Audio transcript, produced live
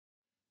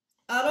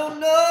I don't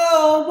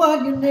know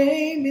what your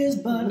name is,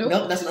 but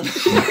nope, that's not. That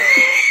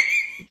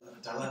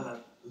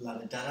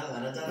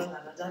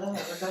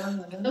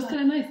was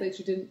kind of nice that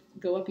you didn't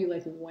go up. You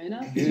like went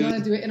up. Did you want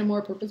to do it in a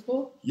more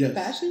purposeful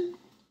fashion?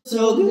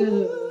 So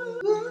good.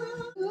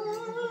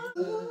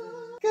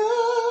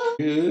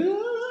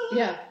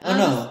 Yeah. I don't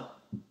know.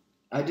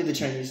 I did the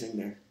Chinese thing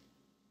there.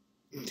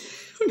 I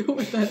don't know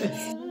what that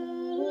is.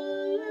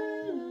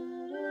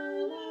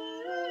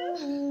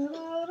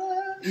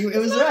 It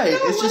was right.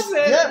 It's just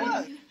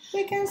yeah.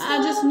 I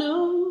just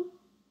know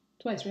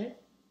twice, right?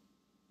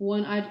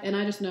 One,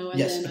 I just know. And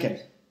yes. then,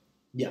 Okay.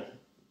 Yeah.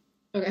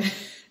 Okay.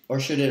 Or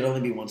should it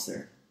only be once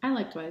there? I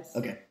like twice.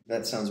 Okay,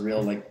 that sounds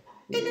real. Like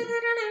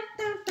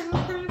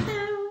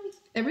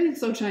everything's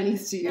so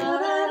Chinese to you.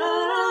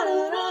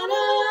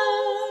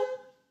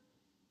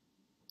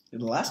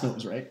 The last note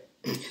was right.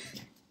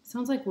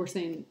 Sounds like we're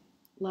saying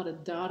la da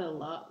da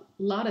da.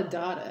 Why did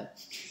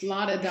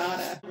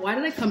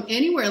I come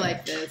anywhere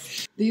like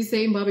this? These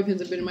same bobby pins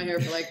have been in my hair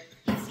for like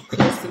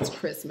since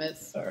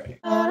Christmas. All right.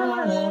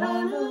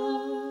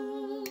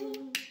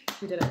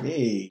 We did it.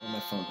 Hey, my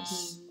phone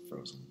is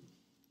frozen.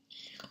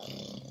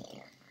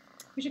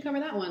 We should cover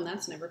that one.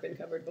 That's never been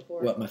covered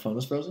before. What? My phone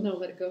is frozen? No,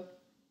 let it go.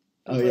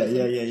 Oh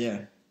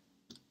yeah.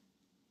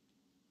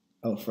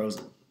 Oh,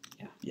 frozen.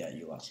 Yeah. Yeah,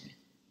 you lost me.